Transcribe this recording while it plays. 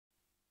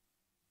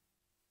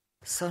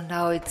So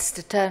now it's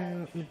the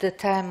time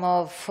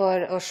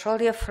for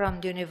Orsolya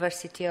from the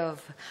University of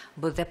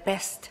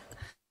Budapest.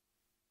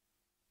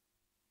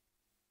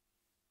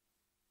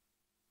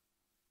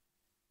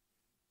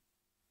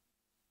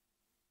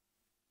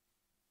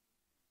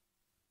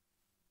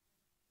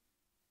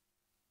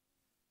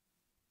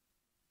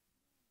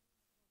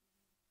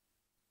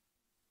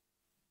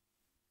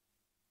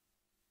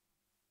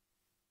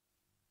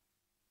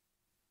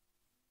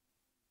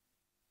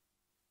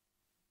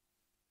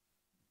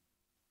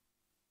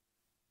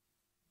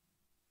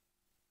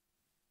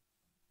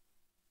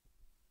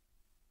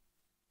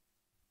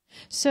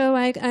 So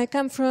I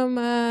come from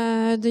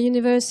the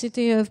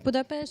University of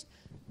Budapest,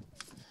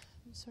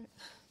 sorry.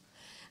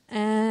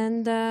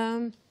 And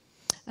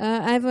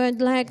I would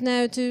like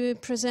now to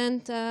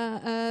present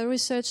a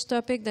research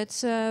topic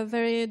that's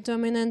very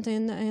dominant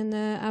in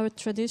our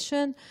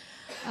tradition.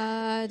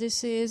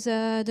 This is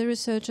the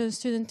research of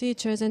student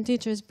teachers and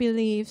teachers'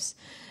 beliefs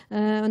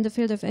on the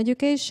field of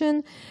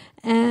education.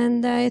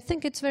 And I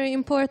think it's very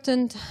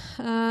important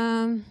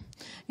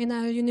in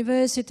our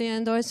university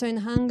and also in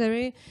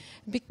Hungary,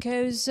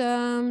 because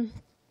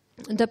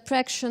the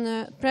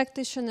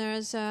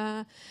practitioners,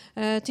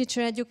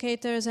 teacher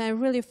educators are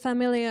really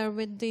familiar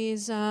with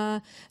these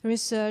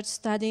research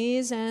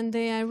studies, and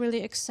they are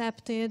really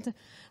accepted.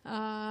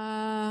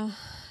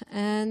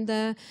 And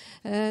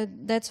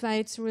that's why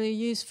it's really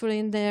useful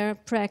in their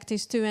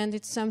practice too, and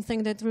it's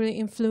something that really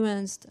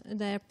influenced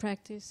their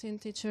practice in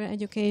teacher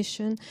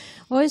education.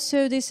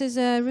 Also, this is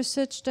a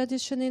research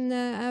tradition in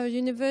our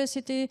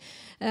university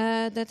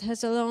that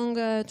has a long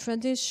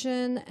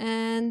tradition,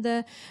 and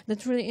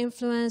that really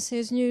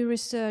influences new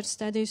research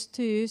studies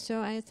too.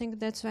 So I think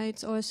that's why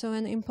it's also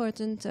an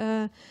important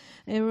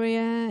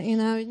area in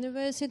our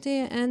university.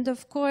 And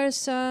of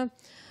course,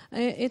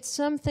 it's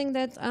something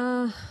that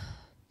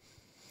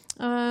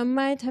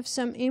might have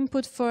some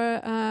input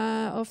for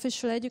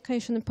official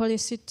education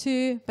policy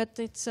too, but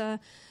it's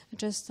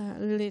just a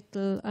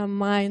little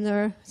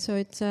minor, so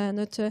it's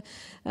not a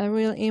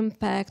real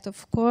impact,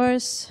 of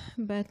course,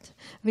 but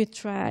we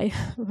try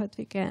what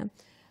we can.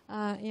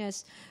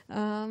 Yes.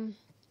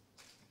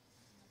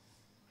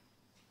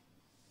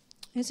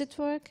 Is it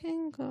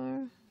working,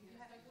 or?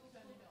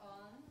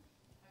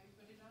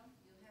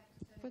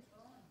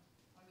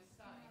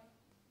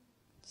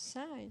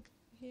 Side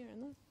here,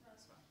 no?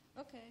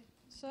 Okay,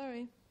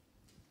 sorry.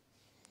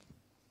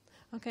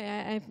 Okay,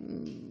 I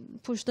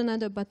pushed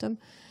another button.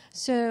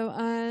 So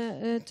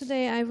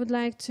today I would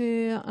like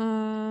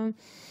to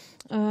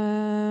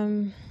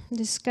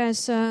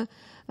discuss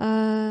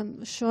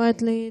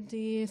shortly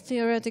the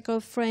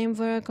theoretical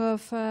framework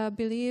of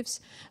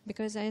beliefs,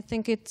 because I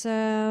think it's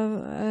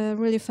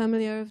really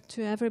familiar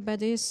to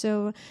everybody,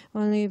 so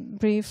only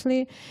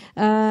briefly.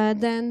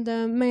 Then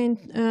the main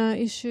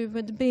issue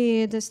would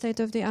be the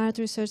state-of-the-art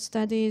research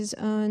studies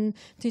on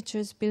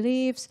teachers'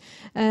 beliefs.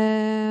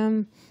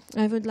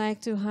 I would like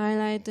to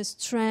highlight the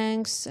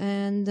strengths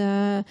and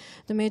the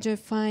major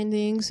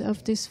findings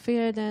of this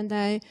field, and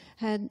I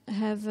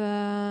have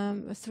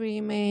three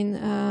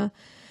main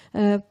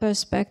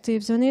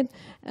perspectives on it.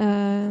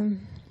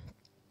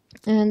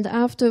 And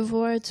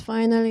afterwards,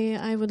 finally,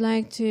 I would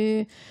like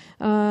to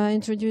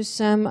introduce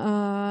some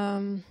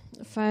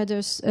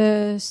further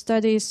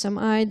studies, some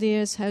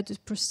ideas how to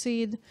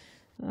proceed,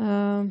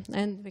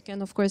 and we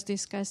can, of course,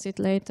 discuss it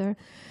later.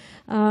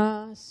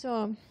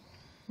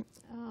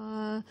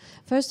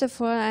 First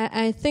of all,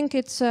 I think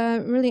it's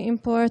really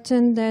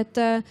important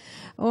that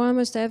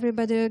almost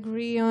everybody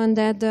agree on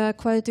that the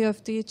quality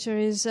of teacher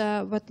is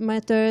what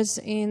matters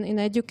in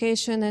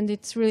education, and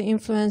it really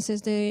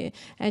influences the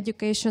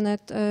education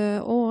at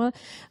all.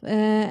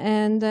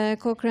 And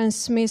Cochrane,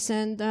 Smith,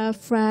 and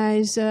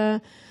Fry's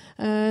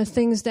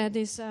thinks that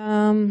is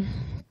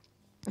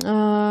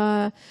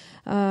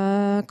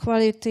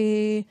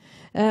quality.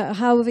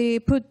 How we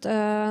put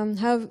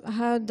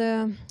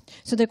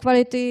so the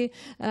quality,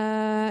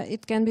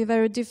 it can be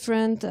very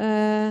different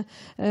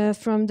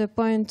from the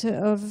point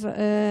of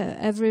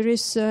every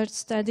research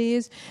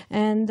studies,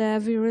 and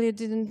we really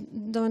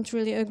don't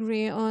really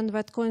agree on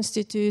what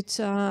constitutes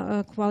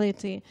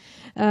quality.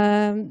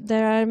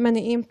 There are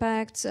many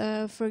impacts,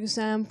 for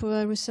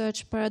example,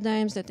 research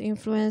paradigms that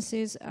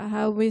influences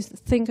how we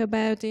think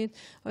about it,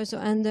 also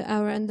under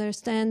our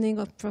understanding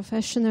of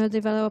professional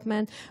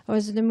development,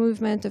 also the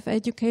movement of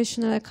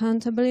educational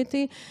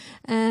accountability,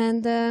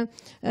 and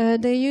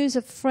they use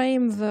a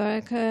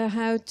framework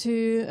how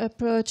to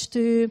approach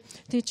to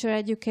teacher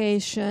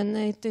education.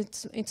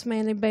 It's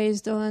mainly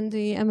based on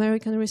the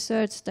American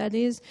research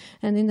studies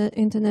and in the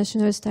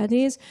international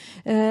studies,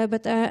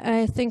 but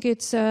I think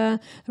it's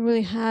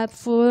really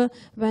helpful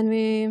when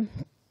we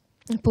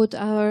put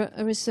our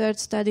research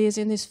studies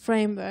in this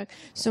framework.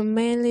 So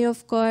mainly,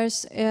 of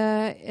course,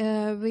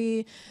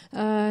 we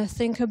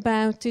think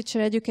about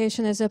teacher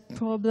education as a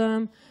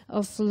problem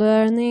of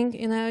learning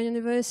in our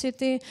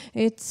university.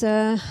 It's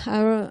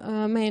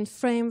our main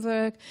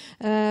framework.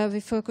 We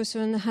focus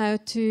on how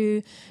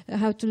to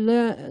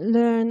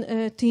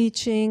learn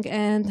teaching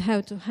and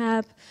how to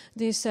help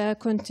this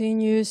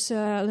continuous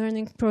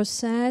learning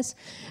process.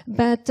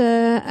 But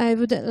I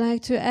would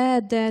like to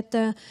add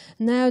that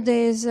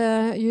nowadays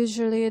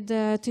usually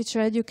the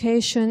teacher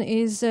education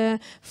is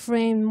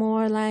framed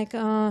more like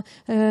a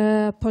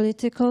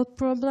political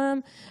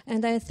problem,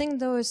 and I think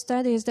those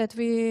studies that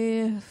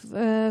we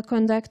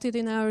conducted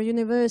in our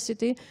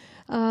university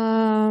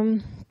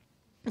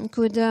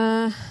could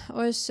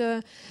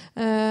also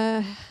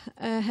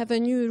have a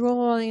new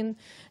role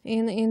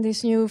in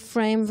this new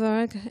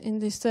framework, in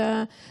this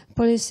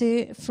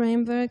policy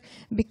framework,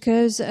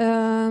 because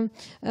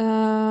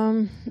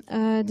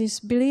these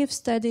belief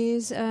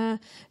studies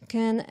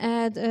can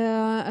add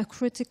a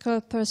critical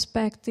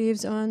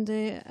perspectives on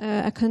the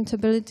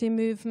accountability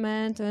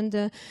movement and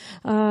the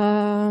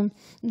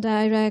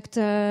direct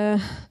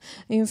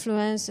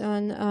influence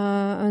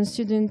on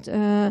student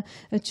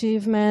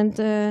achievement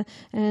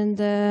and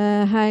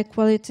high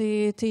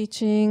quality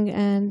teaching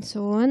and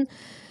so on.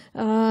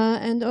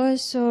 And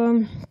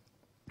also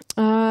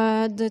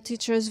the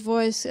teacher's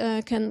voice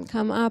can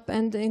come up,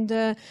 and in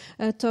the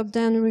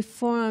top-down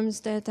reforms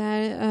that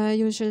are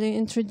usually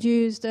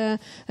introduced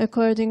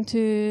according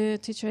to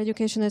teacher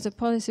education as a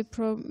policy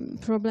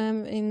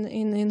problem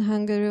in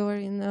Hungary or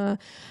in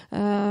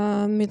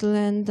Middle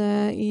and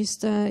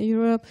East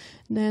Europe,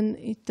 then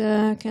it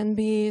can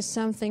be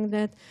something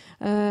that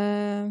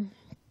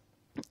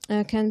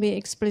can be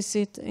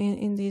explicit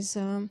in these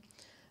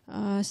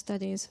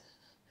studies.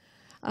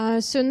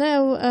 So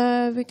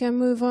now we can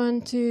move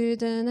on to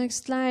the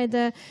next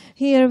slide.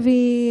 Here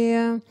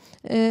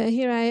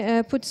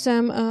I put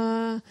some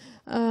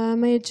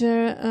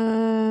major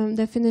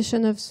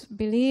definition of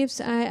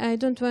beliefs. I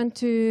don't want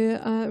to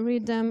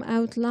read them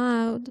out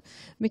loud,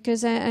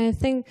 because I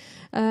think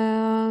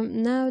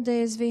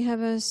nowadays we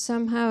have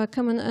somehow a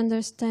common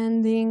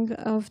understanding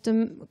of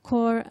the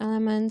core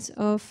elements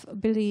of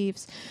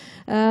beliefs.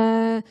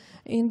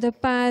 In the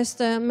past,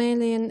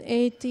 mainly in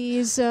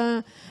 80s,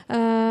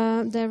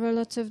 there were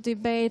lots of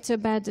debates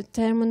about the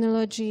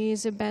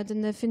terminologies, about the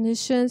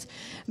definitions,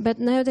 but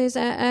nowadays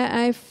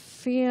I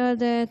feel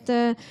that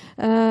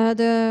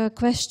the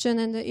question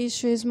and the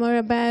issue is more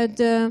about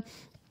the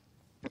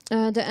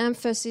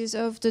emphasis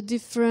of the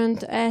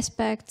different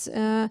aspects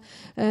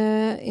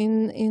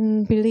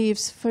in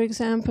beliefs. For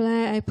example,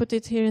 I put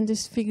it here in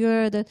this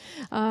figure that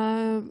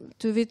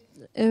to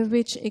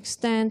which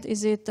extent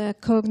is it a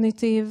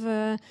cognitive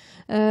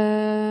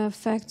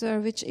factor,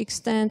 which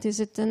extent is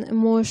it an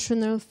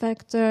emotional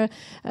factor,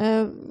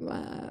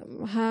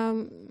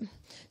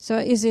 so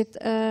is it,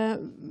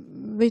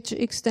 which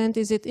extent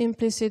is it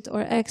implicit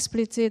or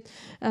explicit,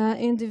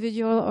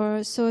 individual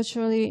or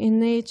socially in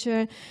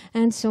nature,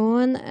 and so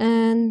on.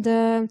 And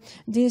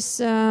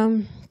this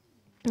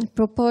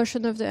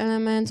proportion of the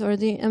elements or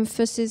the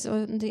emphasis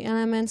on the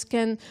elements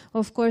can,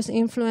 of course,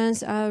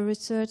 influence our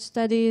research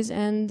studies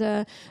and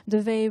the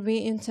way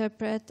we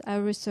interpret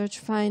our research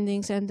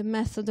findings and the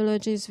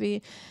methodologies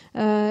we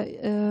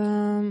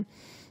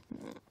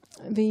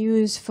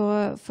use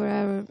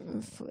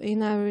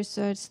in our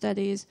research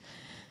studies.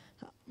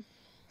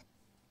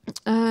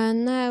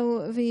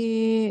 Now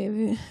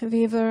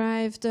we've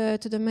arrived to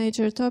the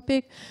major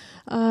topic.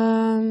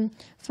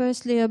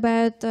 Firstly,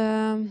 about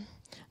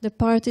the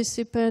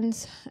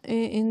participants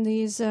in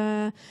these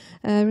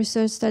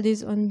research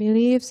studies on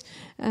beliefs.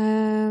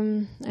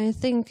 I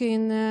think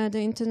in the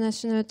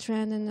international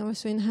trend and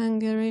also in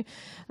Hungary,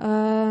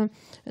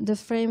 the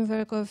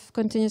framework of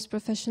continuous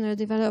professional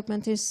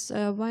development is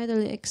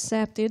widely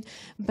accepted,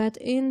 but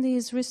in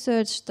these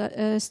research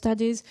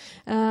studies,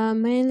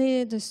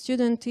 mainly the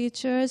student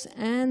teachers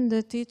and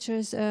the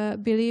teachers'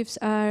 beliefs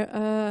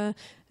are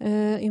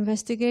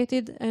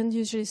investigated, and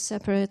usually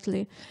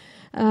separately.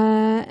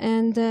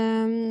 And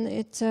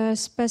it's a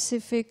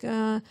specific,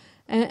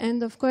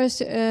 and of course,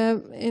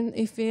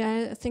 if we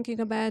are thinking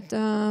about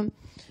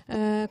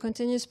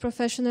continuous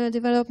professional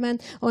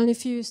development, only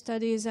few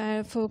studies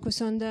are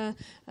focused on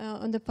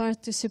the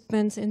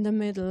participants in the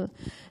middle.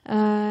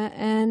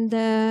 And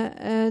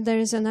there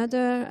is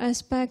another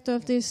aspect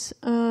of this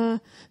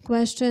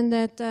question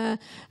that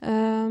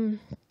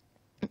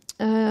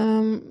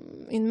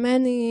in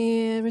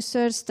many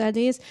research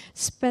studies,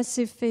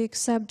 specific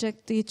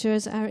subject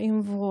teachers are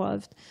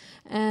involved.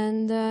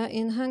 And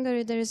in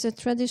Hungary, there is a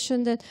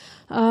tradition that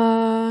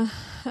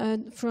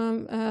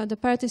from the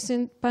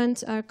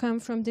participants come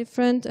from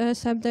different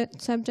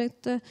subjects,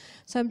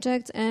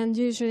 and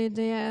usually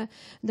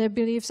their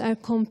beliefs are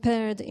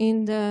compared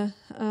in the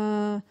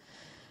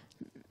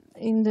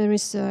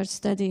research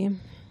study.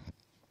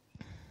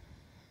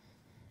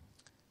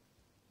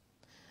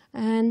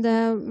 And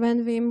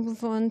when we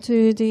move on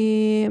to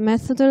the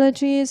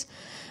methodologies,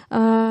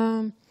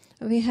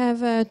 we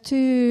have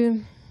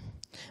two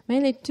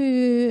mainly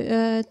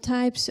two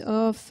types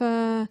of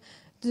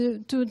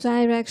two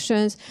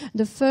directions.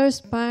 The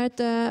first part,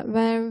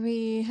 where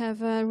we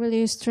have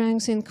really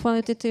strengths in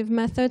qualitative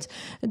methods,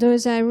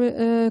 those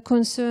are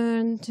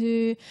concerned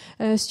to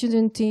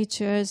student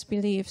teachers'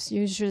 beliefs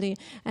usually.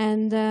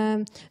 And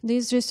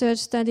these research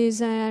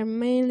studies are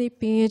mainly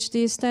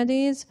PhD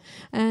studies.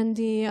 And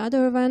the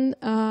other one,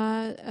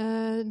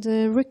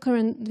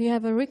 we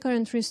have a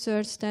recurrent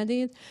research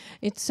study.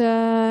 It's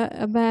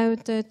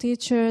about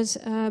teachers'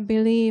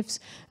 beliefs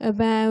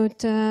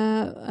about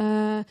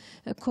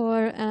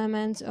core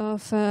elements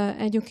of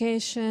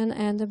education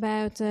and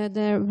about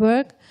their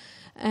work,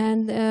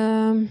 and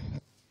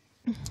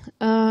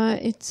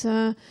it's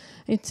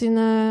in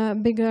a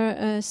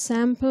bigger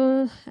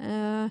sample,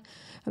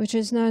 which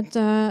is not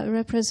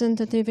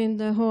representative in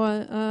the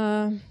whole.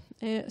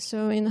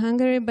 So in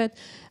Hungary, but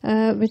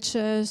which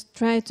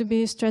try to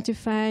be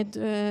stratified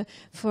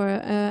for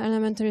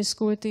elementary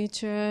school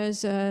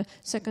teachers,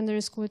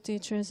 secondary school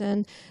teachers,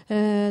 and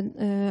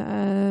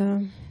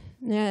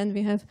and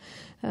we have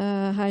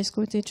high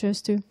school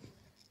teachers too.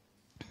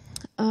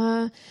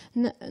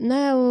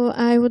 Now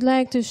I would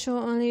like to show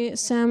only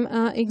some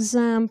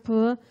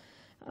example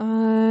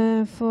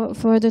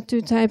for the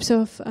two types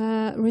of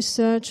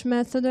research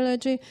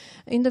methodology.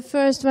 In the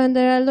first one,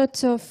 there are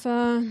lots of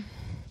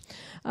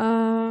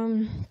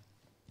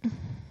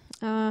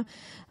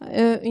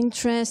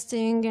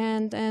interesting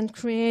and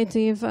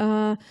creative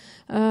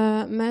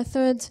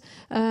methods,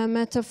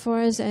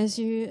 metaphors, as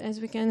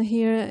we can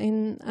hear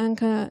in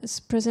Anka's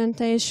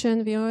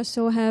presentation. We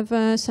also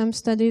have some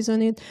studies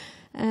on it,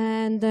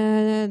 and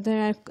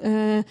there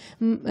are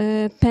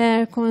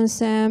pair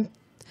concepts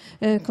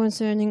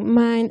concerning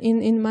mind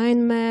in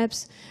mind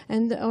maps,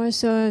 and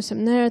also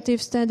some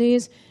narrative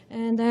studies.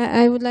 And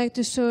I would like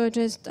to show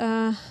just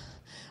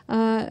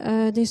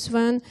this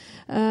one.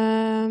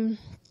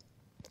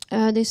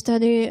 This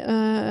study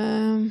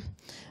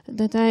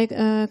that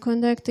I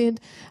conducted,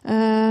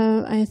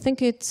 I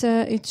think it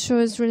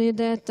shows really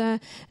that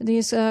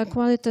these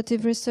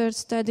qualitative research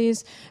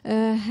studies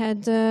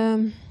had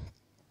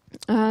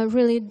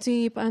really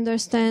deep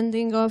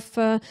understanding of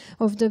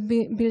the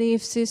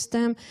belief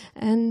system,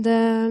 and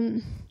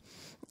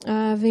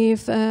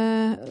we've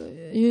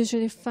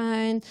usually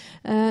find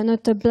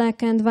not a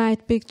black and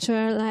white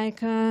picture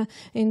like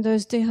in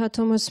those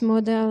dichotomous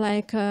model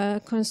like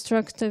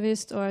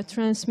constructivist or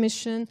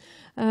transmission,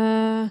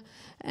 and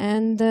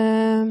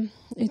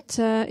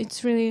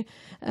it's really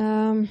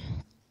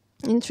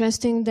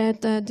interesting that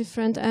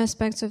different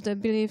aspects of the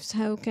beliefs,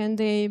 how can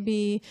they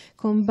be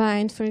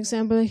combined? For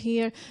example,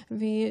 here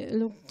we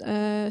looked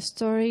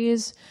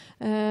stories,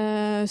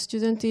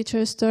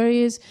 student-teacher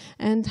stories,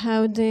 and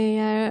how they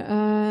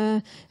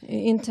are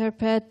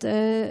interpret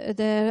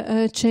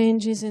the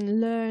changes in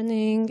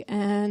learning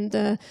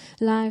and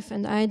life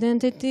and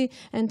identity,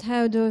 and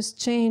how those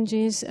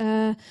changes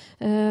are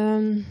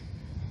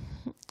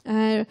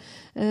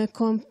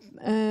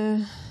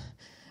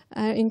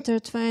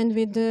intertwined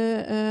with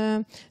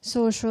the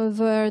social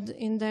world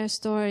in their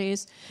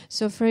stories.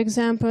 So, for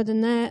example,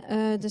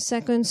 the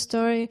second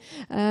story,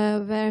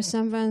 where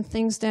someone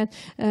thinks that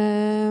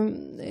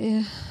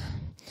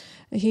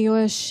he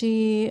or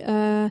she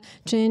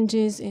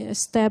changes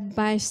step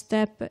by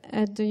step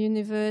at the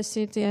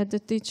university, at the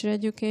teacher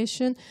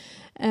education,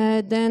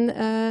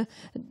 then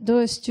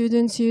those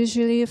students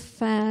usually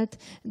felt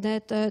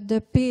that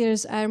the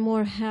peers are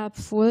more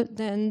helpful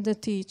than the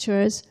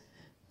teachers.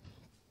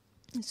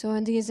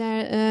 So these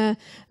are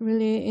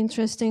really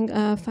interesting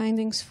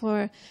findings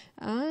for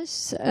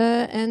us,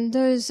 and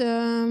those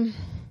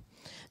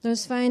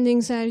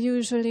findings are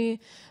usually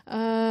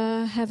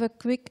have a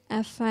quick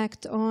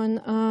effect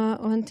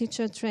on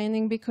teacher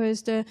training,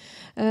 because the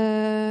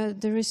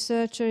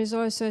researcher is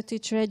also a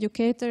teacher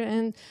educator,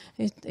 and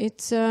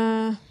it's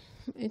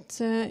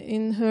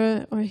in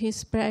her or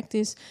his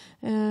practice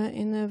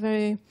in a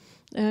very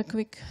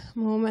quick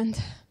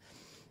moment.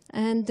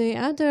 And the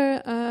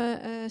other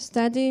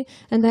study,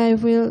 and I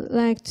will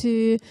like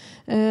to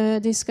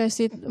discuss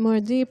it more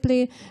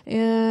deeply,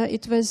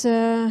 it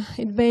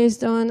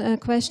based on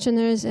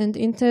questionnaires and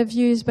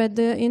interviews, but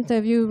the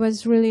interview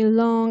was really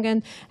long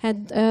and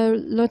had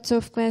lots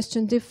of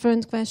questions,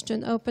 different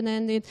questions,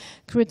 open-ended,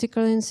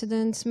 critical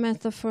incidents,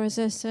 metaphors,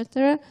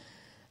 etc.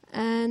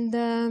 And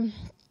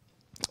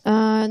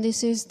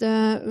this is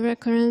the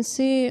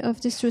recurrency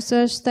of this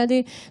research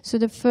study. So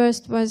the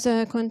first was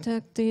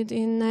conducted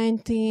in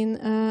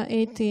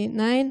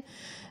 1989,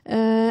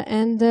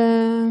 and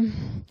the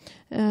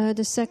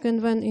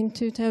second one in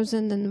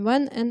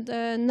 2001. And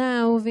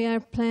now we are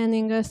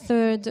planning a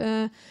third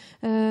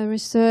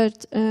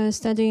research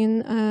study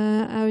in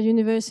our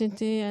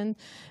university, and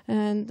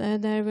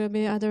there will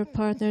be other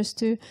partners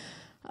too.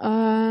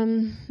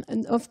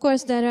 And of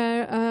course,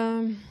 there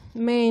are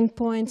main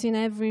points in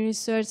every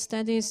research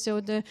study. So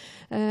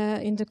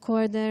in the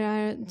core there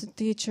are the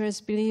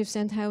teachers' beliefs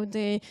and how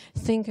they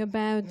think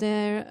about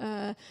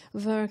their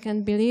work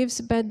and beliefs,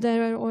 but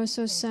there are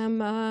also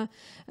some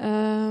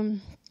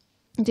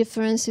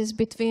differences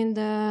between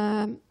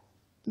the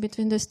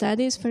between the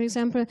studies. For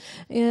example,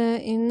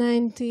 in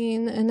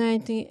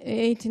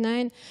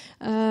 1989,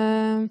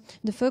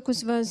 the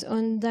focus was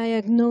on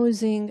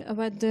diagnosing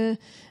what the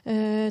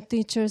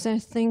teachers are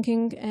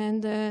thinking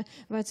and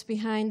what's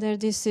behind their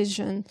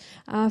decision.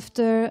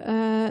 After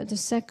the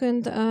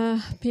second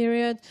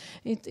period,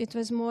 it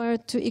was more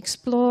to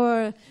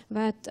explore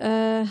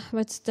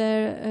what's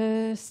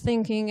their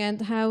thinking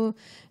and how,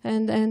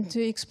 and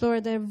to explore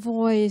their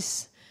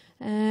voice.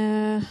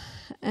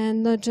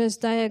 And not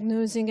just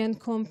diagnosing and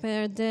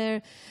compare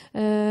their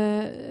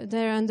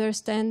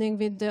understanding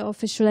with the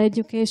official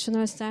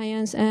educational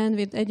science and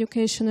with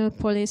educational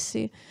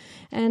policy.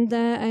 And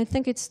I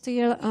think it's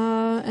still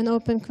an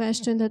open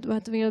question that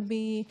what will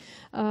be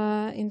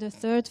in the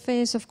third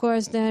phase. Of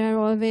course, there are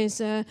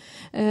always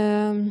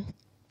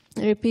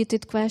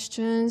repeated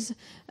questions,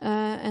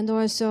 and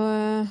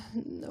also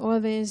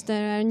always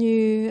there are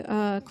new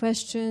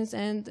questions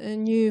and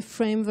new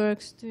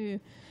frameworks too.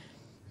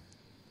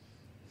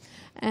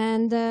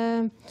 And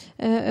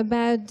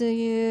about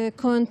the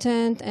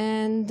content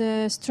and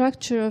the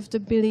structure of the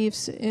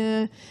beliefs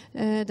that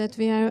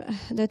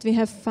we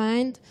have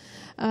found,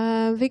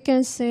 we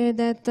can say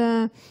that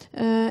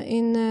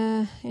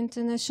in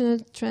international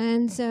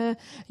trends,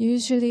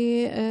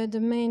 usually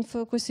the main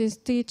focus is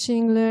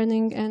teaching,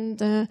 learning,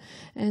 and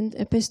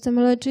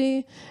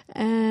epistemology,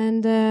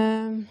 and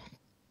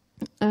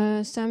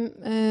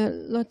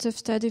lots of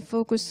study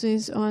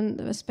focuses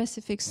on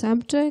specific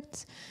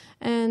subjects,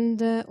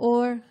 and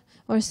or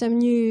some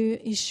new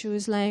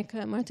issues like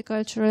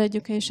multicultural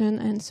education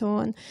and so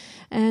on.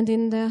 And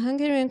in the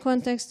Hungarian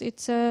context,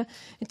 it's a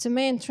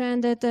main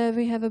trend that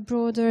we have a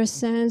broader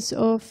sense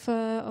of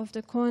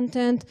the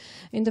content.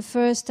 In the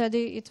first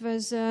study, it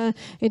was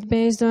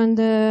based on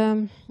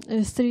the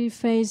 3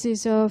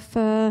 phases of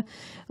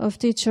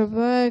teacher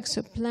work,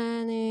 so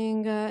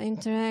planning,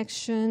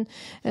 interaction,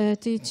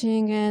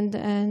 teaching, and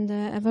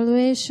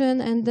evaluation.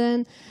 And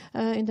then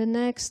in the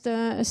next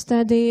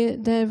study,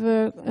 there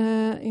were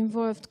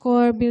involved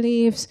core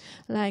beliefs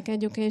like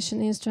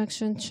education,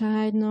 instruction,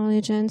 child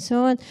knowledge, and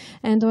so on,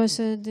 and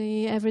also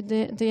the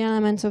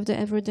elements of the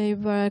everyday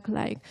work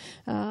like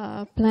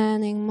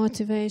planning,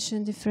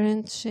 motivation,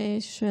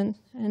 differentiation,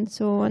 and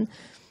so on.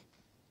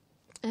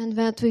 And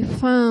what we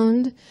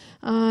found,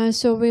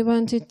 so we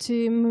wanted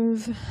to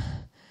move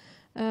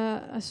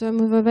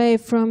away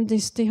from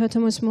this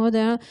dichotomous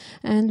model,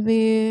 and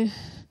we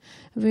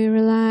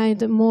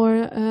relied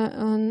more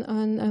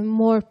on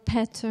more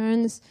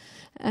patterns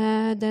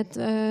that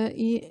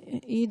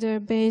either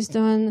based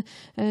on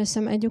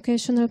some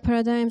educational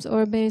paradigms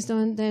or based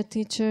on the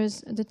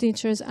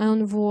teacher's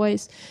own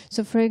voice.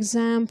 So, for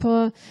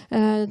example,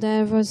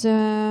 there was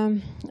a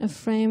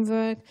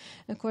framework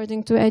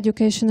according to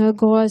educational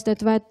goals,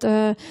 that what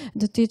the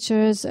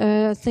teachers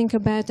think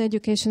about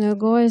educational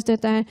goals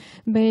that are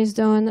based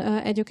on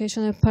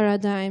educational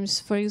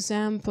paradigms. For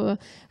example,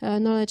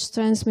 knowledge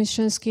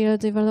transmission, skill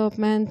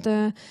development,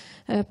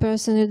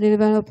 personal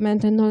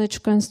development, and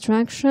knowledge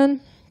construction.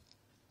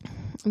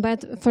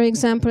 But, for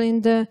example,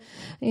 in the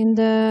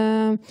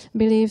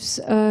beliefs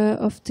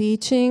of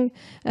teaching,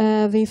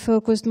 we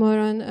focused more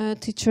on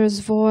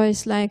teachers'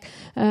 voice. Like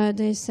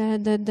they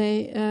said that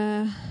they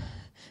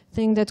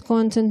think that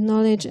content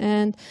knowledge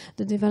and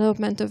the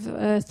development of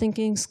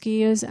thinking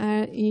skills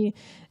are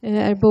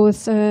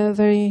both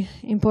very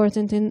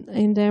important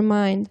in their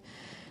mind.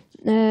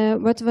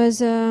 What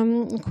was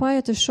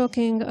quite a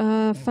shocking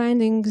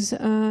finding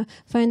for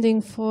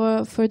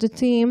the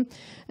team,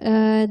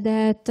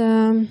 that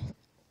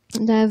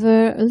there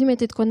were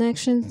limited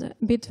connections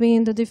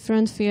between the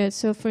different fields.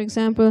 So, for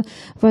example,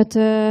 what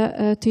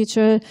a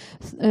teacher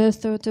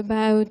thought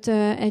about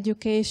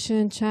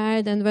education,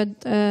 child, and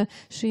what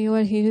she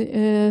or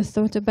he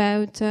thought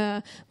about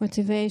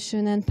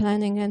motivation and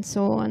planning and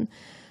so on.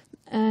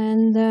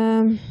 And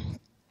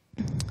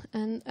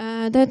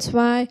that's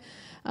why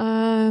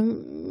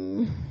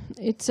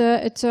it's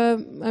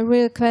a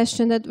real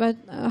question that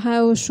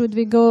how should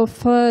we go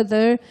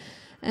further?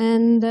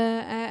 And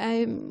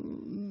I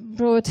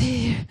brought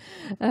here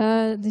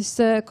this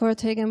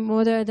Korthagen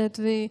model that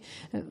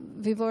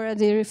we've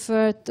already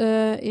referred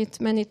it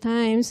many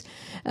times.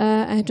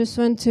 I just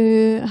want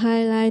to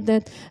highlight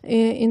that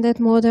in that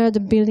model the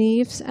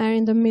beliefs are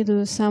in the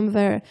middle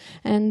somewhere,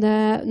 and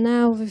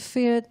now we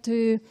feel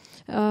to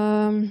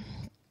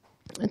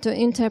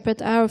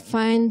interpret our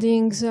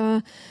findings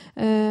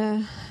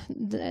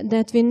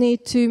that we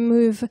need to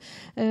move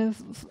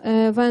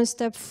one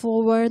step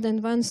forward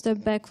and one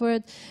step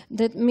backward.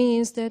 That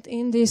means that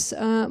in this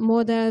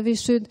model we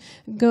should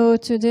go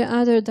to the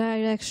other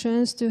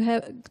directions to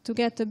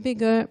get a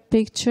bigger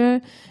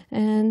picture,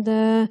 and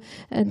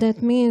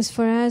that means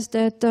for us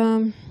that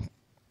the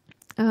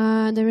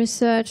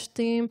research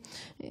team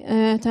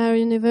at our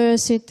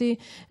university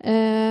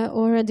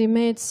already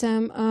made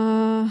some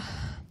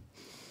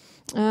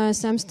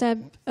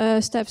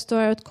steps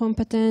toward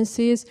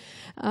competencies,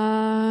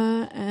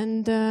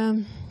 and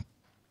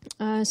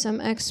some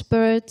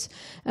experts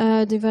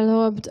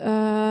developed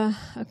a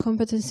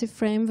competency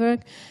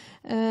framework,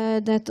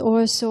 that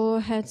also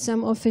had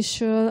some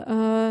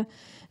official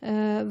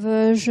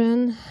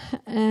version,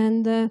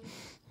 and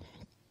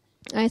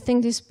I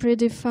think this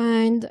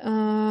predefined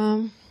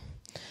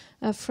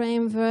a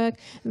framework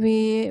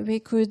we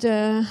could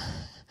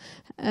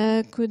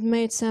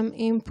make some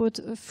input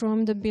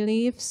from the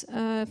beliefs,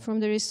 from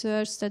the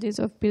research studies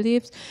of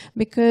beliefs,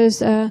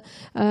 because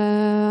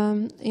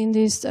in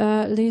this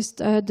list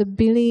the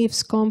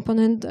beliefs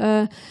component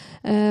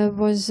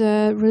was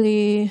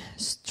really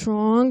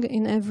strong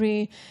in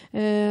every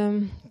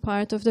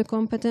part of the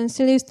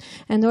competency list,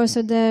 and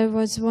also there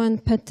was one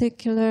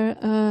particular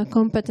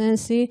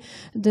competency,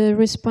 the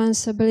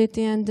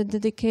responsibility and the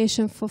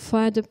dedication for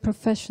further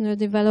professional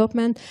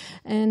development,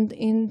 and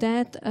in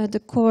that the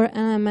core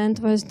element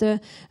was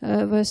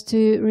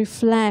to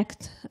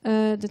reflect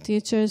the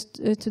teachers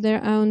to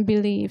their own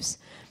beliefs.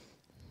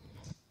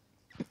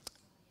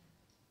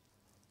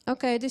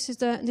 Okay, this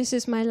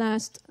is my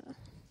last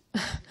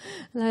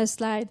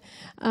slide,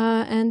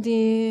 and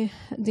the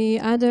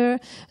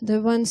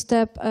one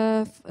step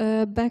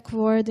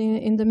backward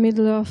in the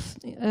middle of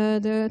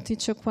the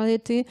teacher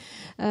quality,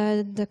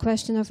 the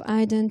question of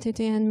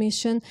identity and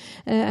mission.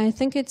 I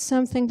think it's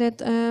something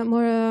that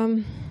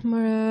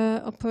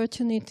more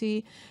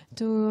opportunity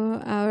to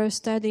our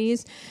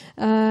studies,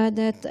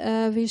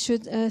 that we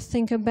should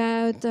think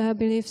about a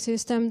belief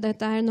system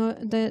that are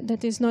not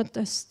that is not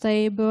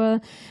stable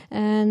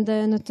and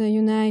not a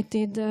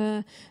united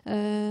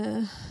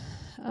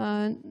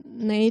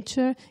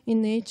nature,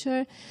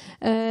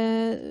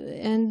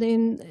 and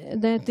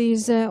that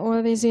is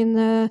always in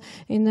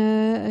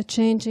a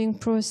changing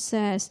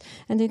process,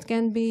 and it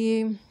can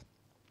be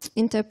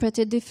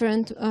interpreted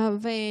different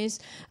ways.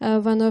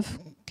 One of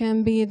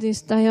can be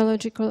this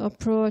dialogical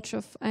approach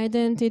of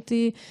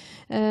identity,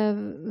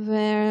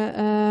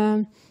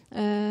 where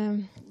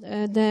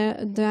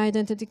the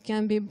identity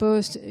can be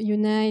both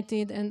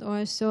united and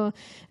also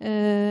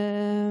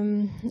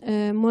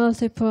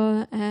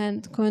multiple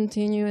and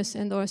continuous,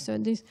 and also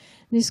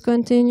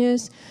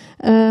discontinuous,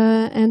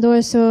 and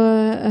also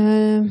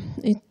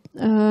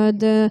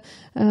the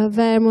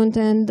Vermont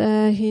and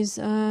his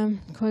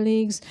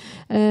colleagues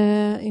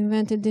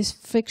invented this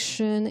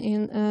friction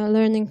in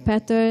learning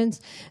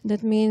patterns.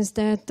 That means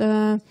that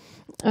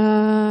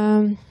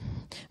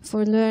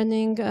for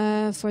learning,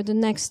 for the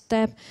next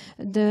step,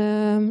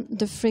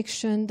 the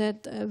friction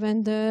that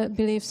when the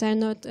beliefs are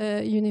not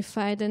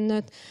unified and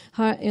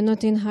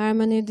not in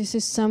harmony, this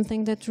is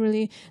something that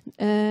really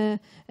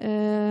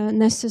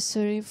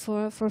necessary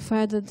for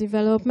further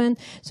development.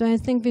 So I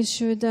think we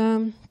should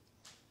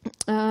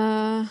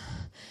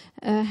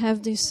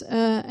have these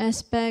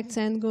aspects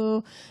and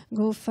go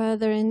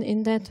further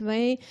in that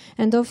way.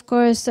 And of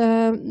course,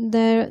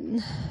 there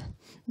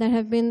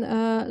have been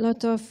a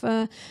lot of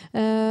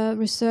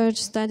research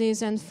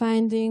studies and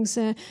findings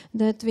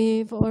that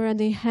we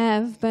already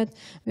have, but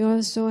we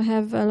also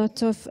have a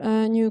lot of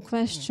new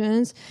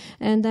questions.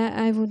 And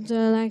I would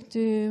like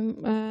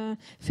to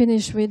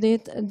finish with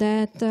it,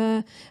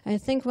 that I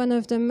think one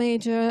of the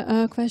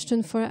major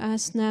questions for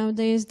us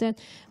nowadays, that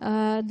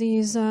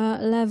these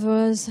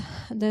levels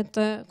that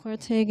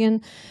Kurt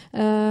Hagen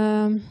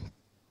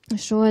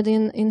showed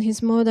in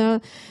his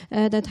model,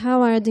 that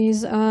how are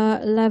these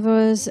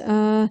levels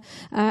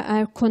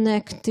are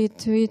connected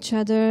to each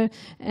other,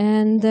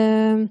 and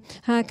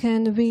how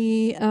can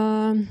we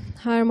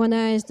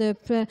harmonize the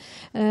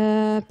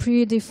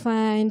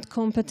predefined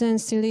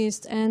competency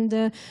list and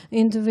the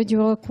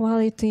individual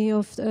quality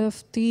of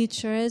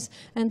teachers,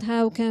 and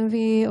how can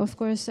we, of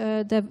course,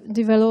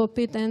 develop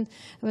it, and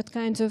what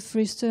kinds of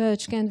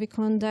research can we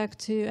conduct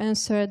to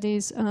answer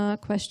these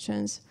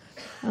questions.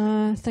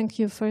 Thank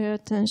you for your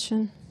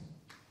attention.